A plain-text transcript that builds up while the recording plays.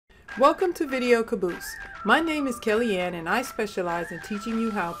Welcome to Video Kaboose. My name is Kellyann and I specialize in teaching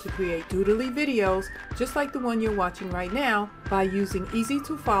you how to create Doodly videos just like the one you're watching right now by using easy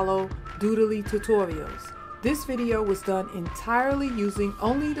to follow Doodly tutorials. This video was done entirely using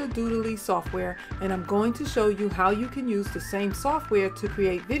only the Doodly software, and I'm going to show you how you can use the same software to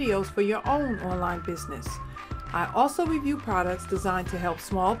create videos for your own online business. I also review products designed to help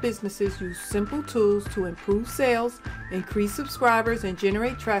small businesses use simple tools to improve sales, increase subscribers, and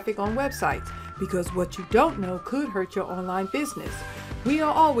generate traffic on websites, because what you don't know could hurt your online business. We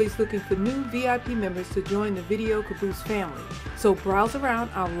are always looking for new VIP members to join the Video Kaboose family. So browse around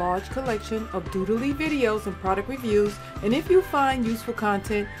our large collection of Doodly videos and product reviews, and if you find useful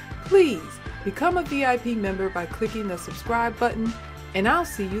content, please become a VIP member by clicking the subscribe button, and I'll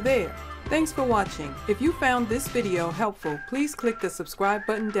see you there. Thanks for watching. If you found this video helpful, please click the subscribe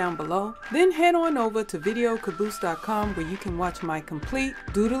button down below. Then head on over to videokaboose.com where you can watch my complete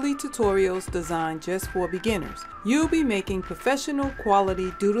Doodly tutorials designed just for beginners. You'll be making professional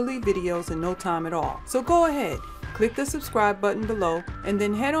quality Doodly videos in no time at all. So go ahead, click the subscribe button below and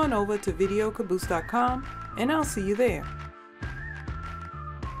then head on over to videokaboose.com and I'll see you there.